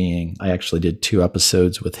human being, I actually did 2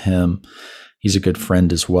 episodes with him. He's a good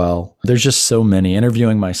friend as well. There's just so many.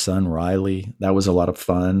 Interviewing my son, Riley, that was a lot of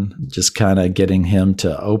fun. Just kind of getting him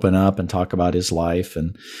to open up and talk about his life,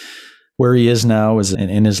 and where he is now is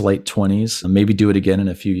in his late 20s. Maybe do it again in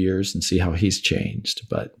a few years and see how he's changed.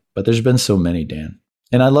 But there's been so many, Dan.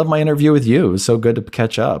 And I love my interview with you. It was so good to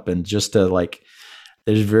catch up, and just to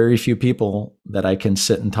there's very few people that I can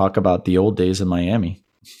sit and talk about the old days in Miami.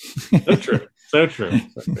 So true.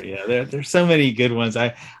 Yeah, there's so many good ones.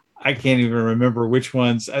 I can't even remember which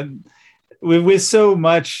ones. With so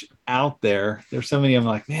much out there, there's so many. I'm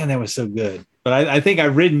like, man, that was so good. But I think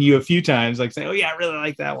I've written you a few times, like saying, oh yeah, I really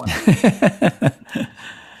like that one.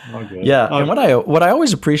 All good. Yeah, and what I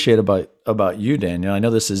always appreciate about you, Daniel, I know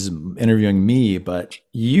this is interviewing me, but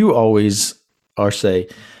you always say,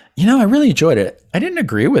 I really enjoyed it. I didn't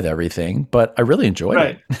agree with everything, but I really enjoyed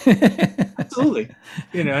it. Absolutely.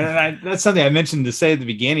 And that's something I mentioned to say at the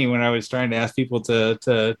beginning when I was trying to ask people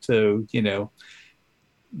to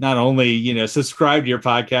not only, subscribe to your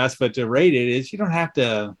podcast, but to rate it, is you don't have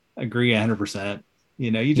to agree 100%.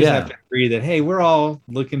 You just have to agree that, hey, we're all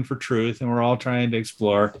looking for truth and we're all trying to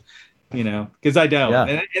explore, because I don't.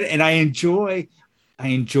 Yeah. And I enjoy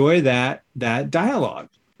that dialogue.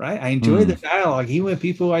 Right. I enjoy the dialogue, even with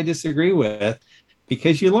people I disagree with,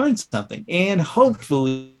 because you learn something, and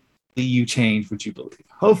hopefully you change what you believe.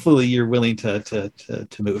 Hopefully you're willing to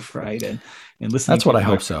move, right. And listen. That's what I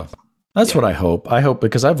hope so. That's what I hope. I hope,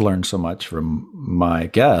 because I've learned so much from my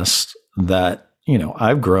guests that,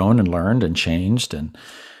 I've grown and learned and changed, and,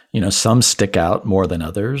 some stick out more than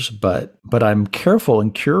others, but I'm careful in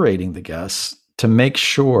curating the guests to make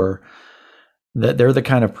sure that they're the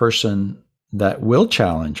kind of person that will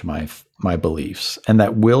challenge my beliefs and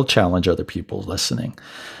that will challenge other people listening.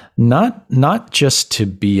 Not just to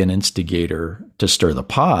be an instigator to stir the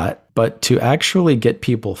pot, but to actually get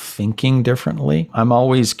people thinking differently. I'm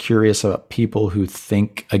always curious about people who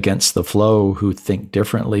think against the flow, who think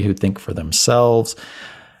differently, who think for themselves,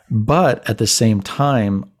 but at the same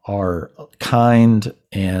time are kind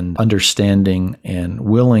and understanding and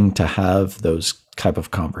willing to have those type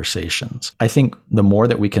of conversations. I think the more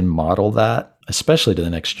that we can model that, especially to the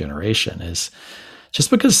next generation, is just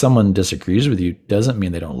because someone disagrees with you doesn't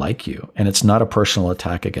mean they don't like you. And it's not a personal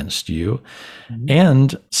attack against you. Mm-hmm.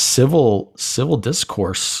 And civil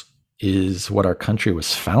discourse is what our country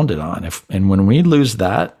was founded on. And when we lose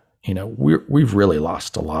that, we've really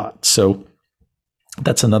lost a lot. So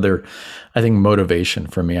that's another, I think, motivation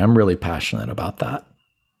for me. I'm really passionate about that.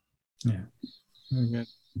 Yeah. Very good.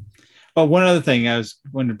 Well, one other thing I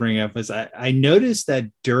wanted to bring up is I noticed that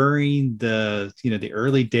during the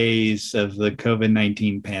early days of the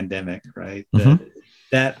COVID-19 pandemic, right? Mm-hmm.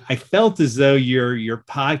 That I felt as though your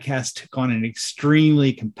podcast took on an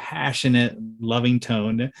extremely compassionate, loving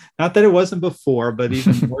tone. Not that it wasn't before, but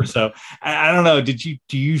even more so. I don't know.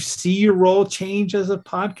 Do you see your role change as a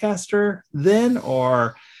podcaster then,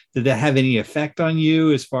 or did that have any effect on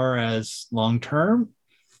you as far as long term?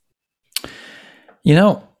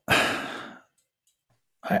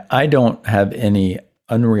 I don't have any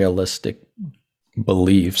unrealistic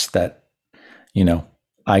beliefs that,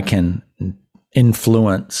 I can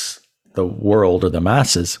influence the world or the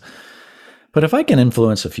masses. But if I can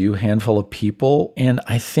influence a few handful of people, and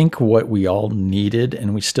I think what we all needed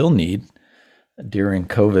and we still need during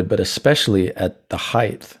COVID, but especially at the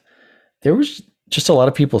height, there was just a lot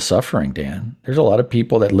of people suffering, Dan. There's a lot of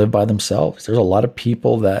people that live by themselves. There's a lot of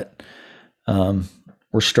people that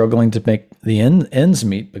were struggling to make the ends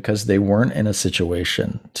meet because they weren't in a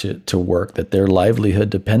situation to work that their livelihood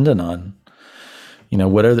depended on.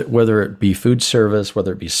 Whether it be food service,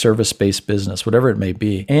 whether it be service-based business, whatever it may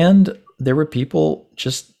be. And there were people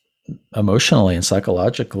just emotionally and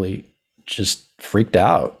psychologically just freaked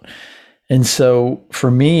out. And so for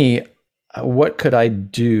me, what could I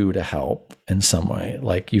do to help in some way?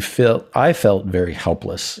 I felt very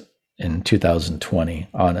helpless in 2020,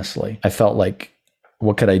 honestly. I felt like,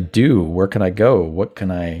 what could I do? Where can I go? What can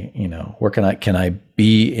I can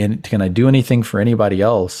I do anything for anybody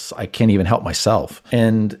else? I can't even help myself.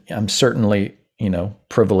 And I'm certainly,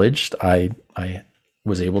 privileged. I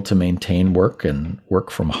was able to maintain work and work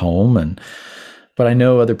from home, but I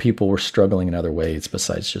know other people were struggling in other ways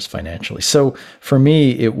besides just financially. So for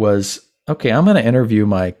me, it was, okay, I'm going to interview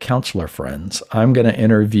my counselor friends. I'm going to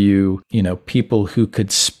interview, people who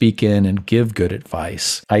could speak in and give good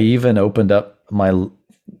advice. I even opened up my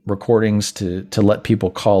recordings to let people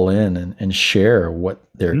call in and share what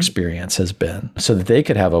their experience has been so that they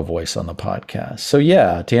could have a voice on the podcast. So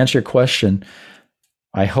yeah, to answer your question,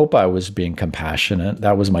 I hope I was being compassionate.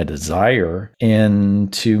 That was my desire,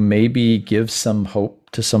 and to maybe give some hope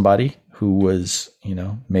to somebody who was,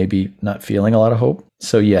 maybe not feeling a lot of hope.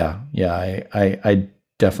 So yeah, I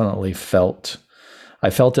definitely felt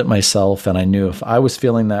it myself, and I knew if I was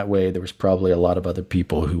feeling that way, there was probably a lot of other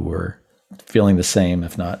people who were feeling the same,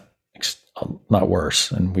 if not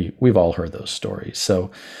worse. And we've all heard those stories. So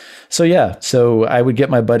yeah. So I would get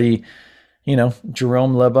my buddy,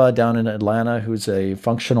 Jerome Leba down in Atlanta, who's a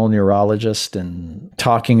functional neurologist, and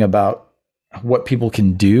talking about what people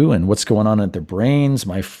can do and what's going on in their brains.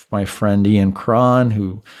 My friend Ian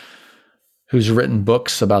Cron, who's written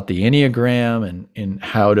books about the Enneagram and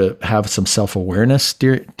how to have some self-awareness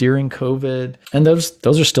during COVID. And those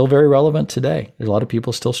are still very relevant today. There's a lot of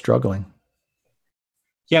people still struggling.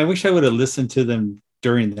 Yeah, I wish I would have listened to them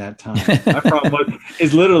during that time. My problem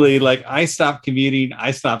is literally like I stopped commuting,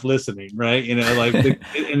 I stopped listening, right? And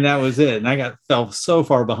that was it. And I fell so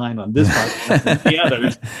far behind on this podcast than the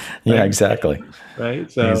others. Yeah, right? Exactly. Right.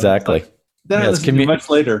 So exactly. Then I listened to much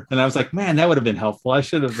later, and I was like, man, that would have been helpful. I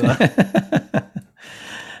should have.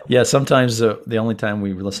 Yeah, sometimes the only time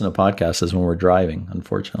we listen to podcasts is when we're driving,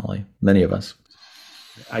 unfortunately, many of us.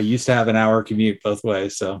 I used to have an hour commute both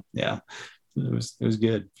ways. So yeah, it was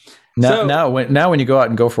good. Now when you go out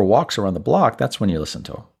and go for walks around the block, that's when you listen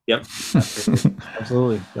to them. Yep.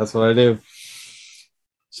 Absolutely. That's what I do.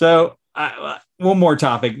 So one more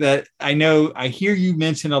topic that I hear you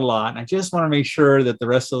mention a lot, and I just want to make sure that the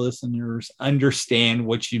rest of the listeners understand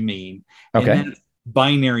what you mean. Okay. And that's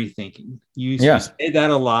binary thinking. You say that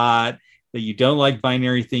a lot, that you don't like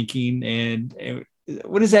binary thinking. And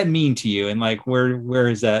what does that mean to you? And like, where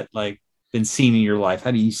has that been seen in your life?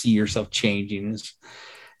 How do you see yourself changing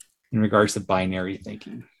in regards to binary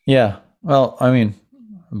thinking? Yeah. Well, I mean,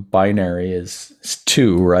 binary is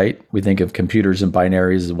two, right? We think of computers and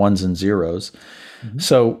binaries as ones and zeros. Mm-hmm.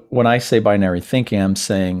 So when I say binary thinking, I'm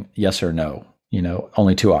saying yes or no,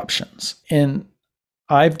 only two options. And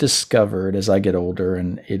I've discovered as I get older,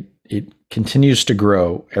 and it continues to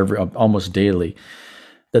grow almost daily,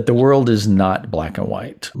 that the world is not black and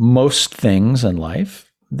white. Most things in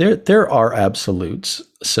life, there are absolutes.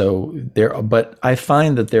 So but I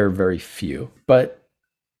find that there are very few. But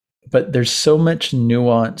there's so much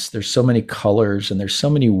nuance, there's so many colors, and there's so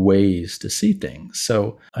many ways to see things.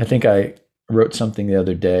 So I think I wrote something the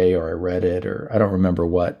other day, or I read it, or I don't remember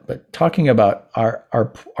what, but talking about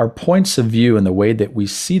our points of view and the way that we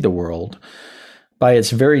see the world by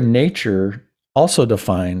its very nature also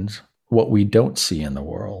defines what we don't see in the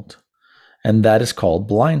world. And that is called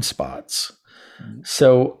blind spots.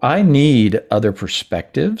 So I need other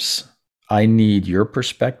perspectives. I need your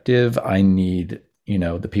perspective. I need,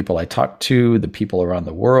 the people I talk to, the people around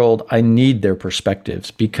the world. I need their perspectives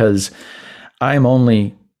because I'm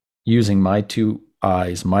only using my two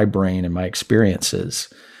eyes, my brain, and my experiences.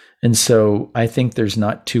 And so I think there's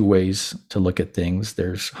not two ways to look at things.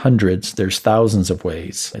 There's hundreds, there's thousands of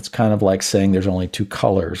ways. It's kind of like saying there's only two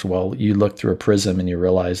colors. Well, you look through a prism and you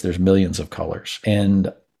realize there's millions of colors.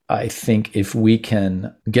 And I think if we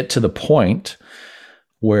can get to the point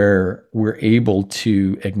where we're able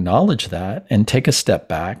to acknowledge that and take a step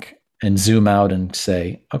back and zoom out and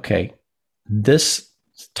say, okay, this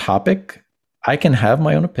topic, I can have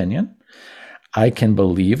my own opinion. I can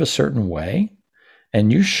believe a certain way,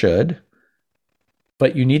 and you should,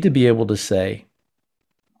 but you need to be able to say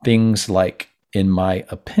things like, in my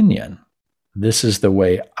opinion, this is the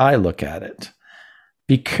way I look at it.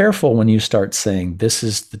 Be careful when you start saying, this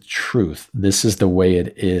is the truth. This is the way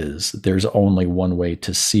it is. There's only one way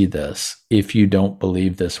to see this. If you don't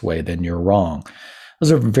believe this way, then you're wrong.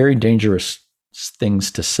 Those are very dangerous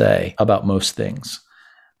things to say about most things.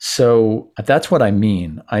 So that's what I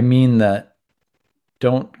mean. I mean that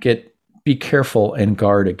be careful and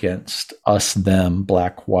guard against us, them,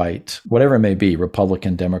 black, white, whatever it may be,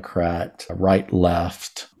 Republican, Democrat, right,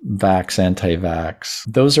 left, vax, anti-vax.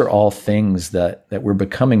 Those are all things that we're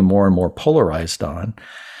becoming more and more polarized on.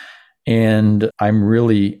 And I'm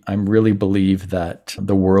really believe that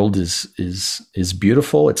the world is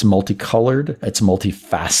beautiful. It's multicolored. It's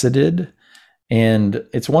multifaceted. And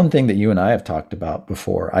it's one thing that you and I have talked about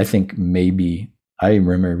before. I think maybe I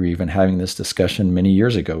remember even having this discussion many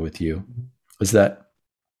years ago with you, was that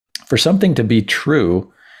for something to be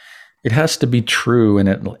true, it has to be true in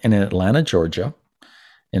Atlanta, Georgia,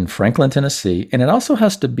 in Franklin, Tennessee, and it also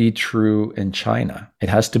has to be true in China. It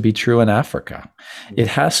has to be true in Africa. It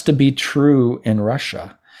has to be true in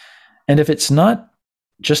Russia. And if it's not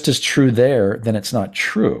just as true there, then it's not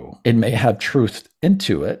true. It may have truth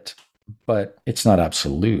into it, but it's not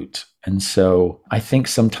absolute. And so I think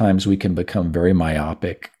sometimes we can become very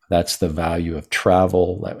myopic. That's the value of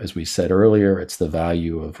travel. As we said earlier, it's the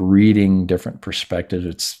value of reading different perspectives.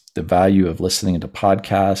 It's the value of listening to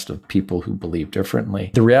podcasts of people who believe differently.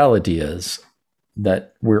 The reality is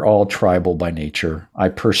that we're all tribal by nature. I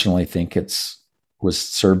personally think was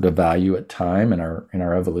served a value at time in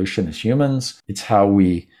our evolution as humans. It's how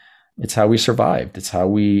we survived. It's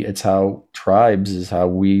how tribes is how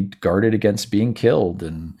we guarded against being killed,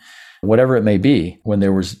 and whatever it may be, when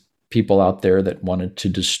there was people out there that wanted to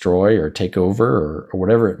destroy or take over or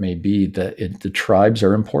whatever it may be, the tribes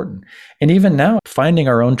are important. And even now, finding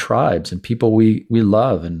our own tribes and people we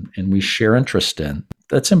love and we share interest in,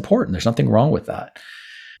 that's important. There's nothing wrong with that.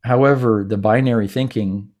 However, the binary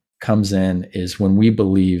thinking comes in is when we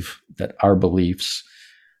believe that our beliefs,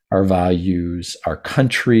 our values, our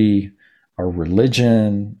country, our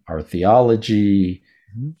religion, our theology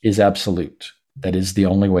is absolute. That is the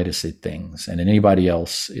only way to see things. And anybody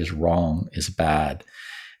else is wrong, is bad.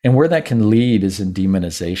 And where that can lead is in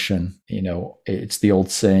demonization. It's the old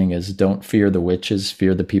saying is, don't fear the witches,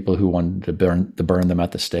 fear the people who wanted to burn them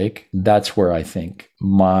at the stake. That's where I think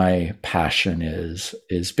my passion is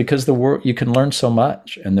because the world, you can learn so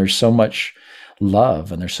much, and there's so much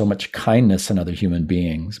love and there's so much kindness in other human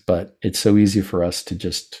beings, but it's so easy for us to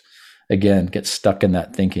just, again, get stuck in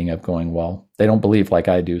that thinking of going, well, they don't believe like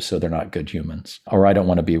I do, so they're not good humans, or I don't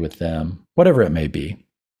want to be with them, whatever it may be.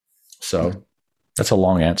 So that's a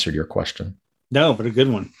long answer to your question. No, but a good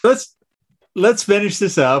one. Let's finish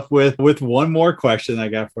this up with one more question I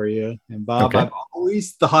got for you. And Bob, okay. I've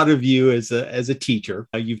always thought of you as a teacher.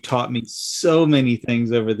 You've taught me so many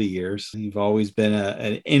things over the years. You've always been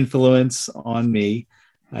an influence on me.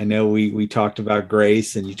 I know we talked about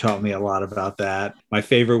grace, and you taught me a lot about that. My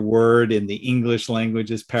favorite word in the English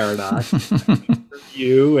language is paradox. For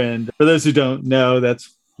you, and for those who don't know,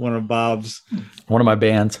 that's one of my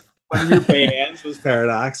bands. One of your bands was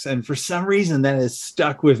Paradox, and for some reason that has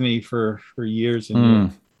stuck with me for years and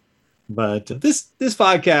years. But this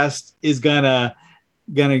podcast is gonna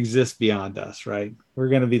exist beyond us, right? We're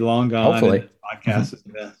gonna be long gone. Hopefully, and this podcast is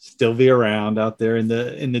gonna still be around out there in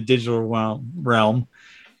the digital realm.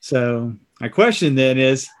 So My question then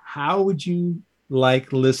is, how would you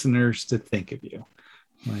like listeners to think of you?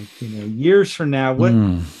 Like, years from now,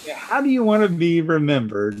 how do you want to be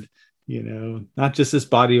remembered? Not just this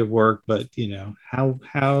body of work, but,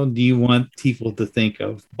 how do you want people to think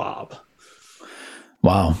of Bob?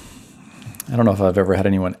 Wow. I don't know if I've ever had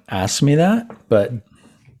anyone ask me that, but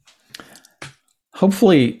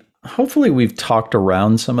hopefully we've talked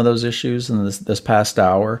around some of those issues in this past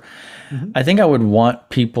hour. Mm-hmm. I think I would want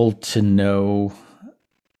people to know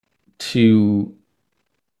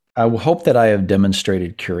I hope that I have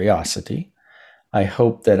demonstrated curiosity. I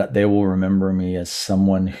hope that they will remember me as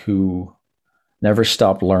someone who never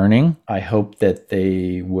stopped learning. I hope that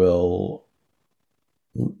they will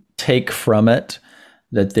take from it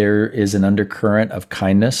that there is an undercurrent of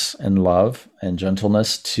kindness and love and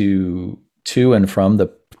gentleness to and from the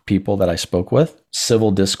people that I spoke with.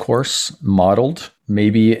 Civil discourse modeled,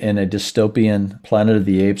 maybe in a dystopian Planet of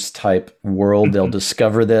the Apes type world, they'll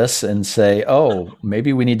discover this and say, oh,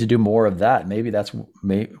 maybe we need to do more of that.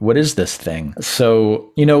 What is this thing?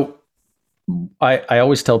 So, I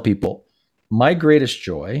always tell people my greatest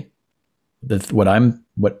joy, what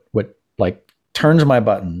turns my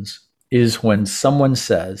buttons is when someone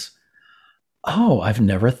says, oh, I've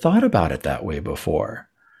never thought about it that way before.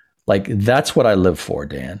 Like, that's what I live for,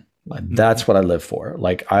 Dan. Like, that's what I live for.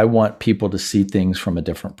 Like, I want people to see things from a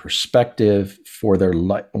different perspective for their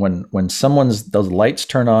light. When those lights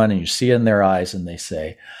turn on and you see it in their eyes and they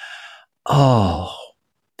say, oh,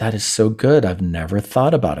 that is so good. I've never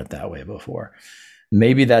thought about it that way before.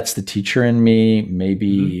 Maybe that's the teacher in me.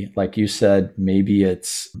 Maybe, like you said, maybe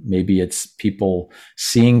it's people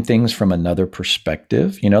seeing things from another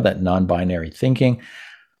perspective, that non-binary thinking.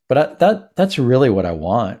 But that's really what I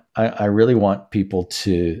want. I really want people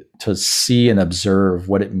to see and observe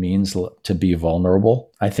what it means to be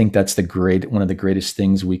vulnerable. I think that's one of the greatest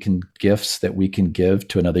gifts that we can give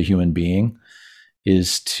to another human being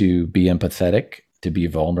is to be empathetic, to be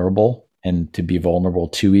vulnerable, and to be vulnerable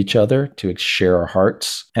to each other, to share our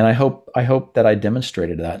hearts. And I hope that I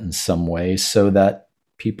demonstrated that in some way so that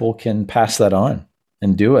people can pass that on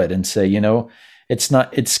and do it and say,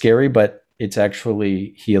 it's scary, but it's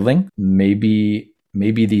actually healing. Maybe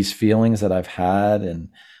these feelings that I've had and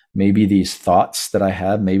maybe these thoughts that I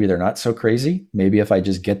have, maybe they're not so crazy. Maybe if I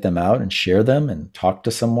just get them out and share them and talk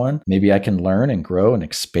to someone, maybe I can learn and grow and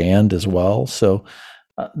expand as well. So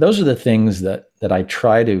those are the things that I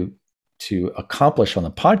try to accomplish on the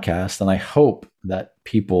podcast. And I hope that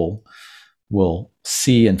people will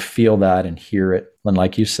see and feel that and hear it. And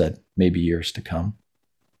like you said, maybe years to come.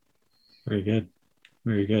 Very good.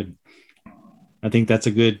 Very good. I think that's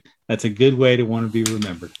a good way to want to be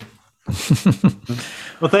remembered.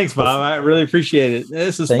 Well, thanks, Bob. I really appreciate it.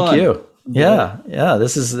 This is fun. Thank you. Yeah.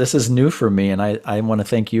 This is new for me. And I want to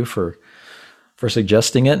thank you for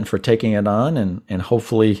suggesting it and for taking it on. And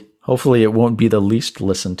hopefully it won't be the least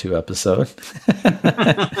listened to episode.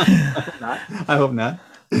 I hope not.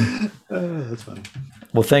 That's funny.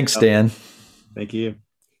 Well, thanks, Dan. Thank you.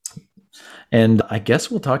 And I guess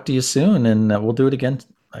we'll talk to you soon, and we'll do it again.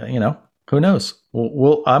 Who knows?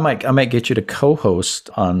 I might get you to co-host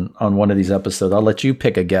on one of these episodes. I'll let you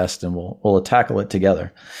pick a guest, and we'll tackle it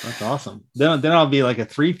together. That's awesome. Then I'll be like a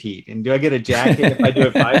three-peat. And do I get a jacket if I do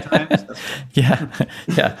it 5 times?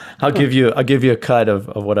 Yeah. I'll give you a cut of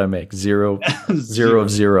what I make. Zero of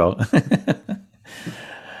zero.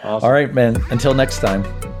 Awesome. All right, man. Until next time.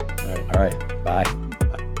 All right. All right. Bye.